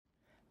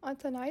On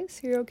tonight's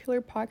Serial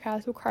Killer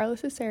podcast with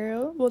Carlos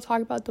Cesaro, we'll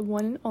talk about the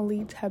one and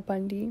only Ted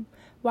Bundy.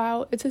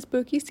 While it's a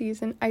spooky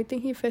season, I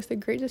think he fits a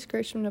great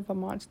description of a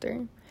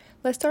monster.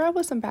 Let's start off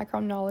with some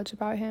background knowledge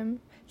about him.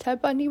 Ted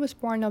Bundy was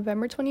born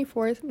November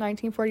 24th,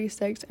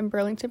 1946 in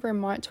Burlington,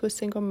 Vermont to a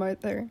single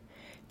mother.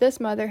 This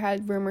mother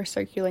had rumors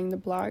circulating the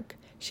block.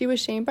 She was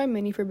shamed by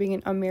many for being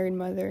an unmarried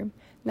mother.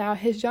 Now,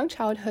 his young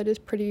childhood is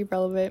pretty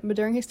irrelevant, but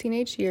during his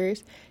teenage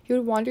years, he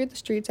would wander the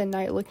streets at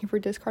night looking for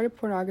discarded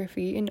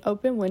pornography and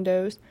open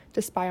windows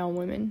to spy on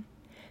women.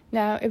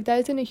 Now, if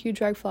that isn't a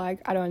huge red flag,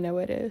 I don't know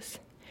what is.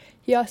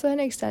 He also had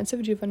an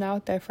extensive juvenile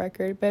theft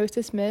record, but was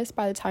dismissed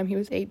by the time he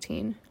was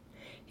 18.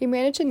 He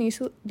managed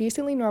a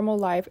decently normal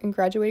life and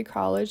graduated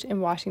college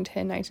in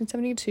Washington in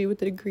 1972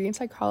 with a degree in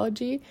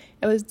psychology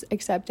and was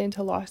accepted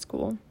into law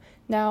school.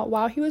 Now,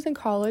 while he was in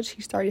college,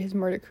 he started his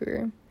murder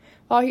career.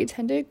 While he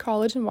attended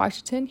college in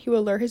Washington, he would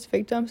lure his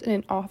victims in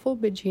an awful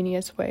but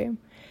genius way.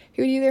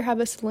 He would either have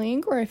a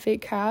sling or a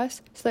fake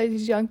cast so that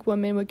these young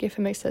women would give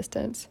him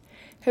assistance.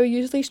 He would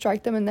usually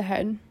strike them in the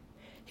head.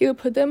 He would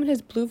put them in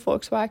his blue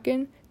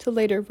Volkswagen to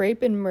later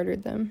rape and murder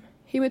them.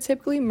 He would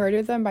typically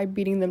murder them by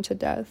beating them to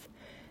death.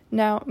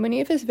 Now, many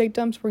of his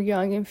victims were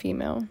young and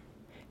female.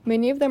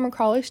 Many of them were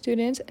college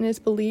students, and it is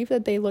believed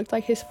that they looked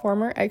like his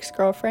former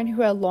ex-girlfriend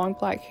who had long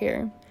black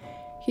hair.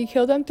 He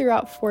killed them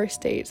throughout 4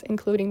 states,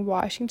 including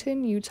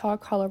Washington, Utah,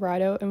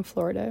 Colorado, and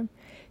Florida.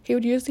 He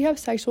would usually have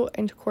sexual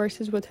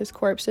intercourses with his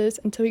corpses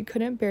until he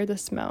couldn't bear the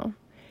smell.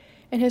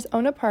 In his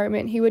own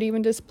apartment, he would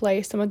even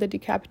display some of the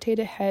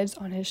decapitated heads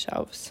on his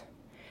shelves.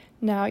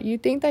 Now,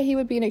 you'd think that he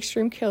would be an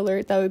extreme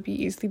killer that would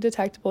be easily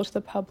detectable to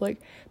the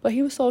public, but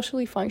he was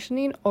socially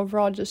functioning,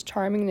 overall just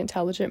charming and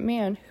intelligent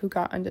man who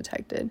got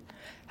undetected.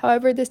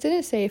 However, this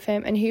didn't save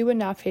him, and he would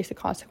now face the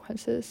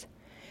consequences.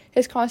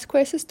 His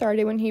consequences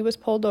started when he was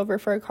pulled over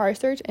for a car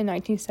search in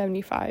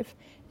 1975.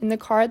 In the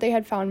car, they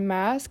had found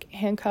mask,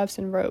 handcuffs,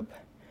 and rope.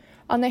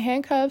 On the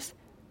handcuffs,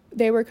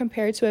 they were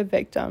compared to a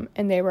victim,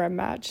 and they were a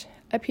match.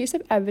 A piece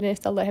of evidence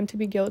that led him to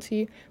be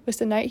guilty was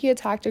the night he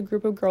attacked a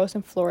group of girls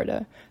in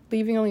Florida,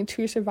 leaving only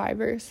 2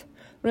 survivors.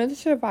 One of the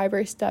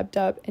survivors stepped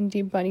up and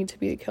deemed Bundy to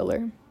be the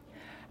killer.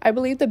 I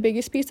believe the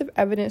biggest piece of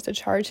evidence to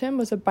charge him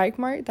was a bite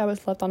mark that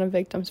was left on a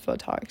victim's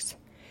buttocks.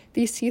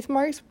 These teeth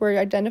marks were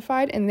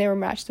identified and they were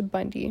matched to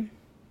Bundy.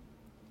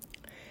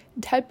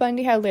 Ted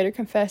Bundy had later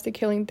confessed to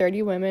killing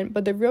 30 women,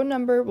 but the real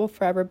number will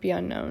forever be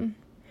unknown.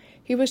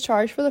 He was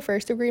charged for the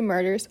first-degree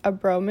murders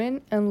of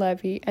Broman and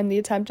Levy and the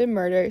attempted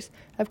murders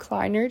of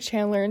Kleiner,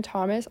 Chandler, and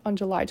Thomas on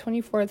July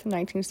 24,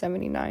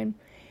 1979.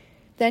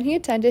 Then he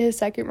attended his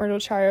second murder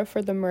trial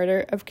for the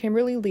murder of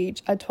Kimberly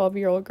Leach, a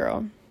 12-year-old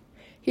girl.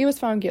 He was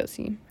found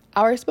guilty.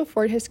 Hours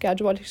before his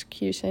scheduled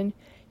execution,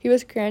 he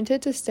was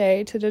granted to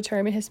stay to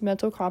determine his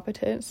mental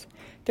competence.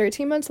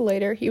 13 months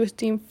later, he was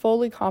deemed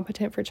fully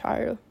competent for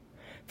trial.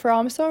 For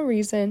almost no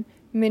reason,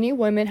 many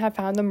women have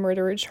found the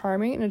murderer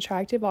charming and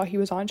attractive while he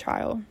was on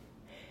trial.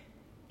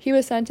 He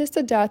was sentenced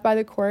to death by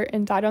the court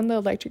and died on the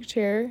electric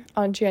chair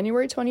on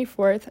January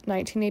 24th,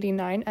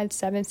 1989 at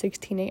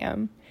 7:16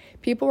 a.m.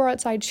 People were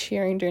outside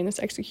cheering during this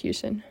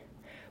execution.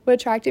 What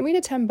attracted me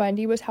to Ted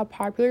Bundy was how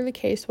popular the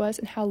case was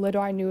and how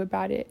little I knew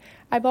about it.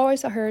 I've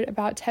always heard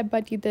about Ted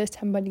Bundy this,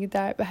 Ted Bundy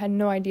that, but had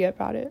no idea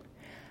about it.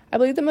 I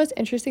believe the most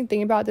interesting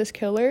thing about this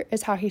killer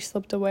is how he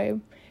slipped away.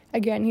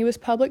 Again, he was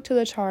charming to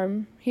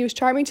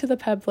the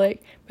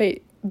public, but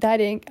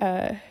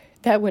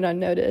that went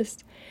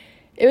unnoticed.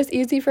 It was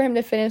easy for him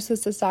to fit into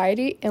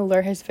society and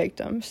lure his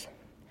victims.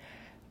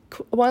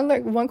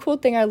 One cool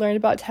thing I learned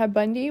about Ted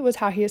Bundy was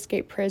how he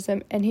escaped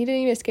prison, and he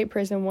didn't even escape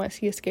prison once,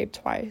 he escaped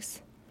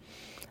twice.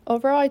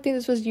 Overall, I think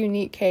this was a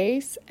unique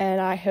case, and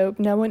I hope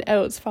no one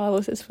else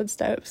follows his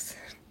footsteps.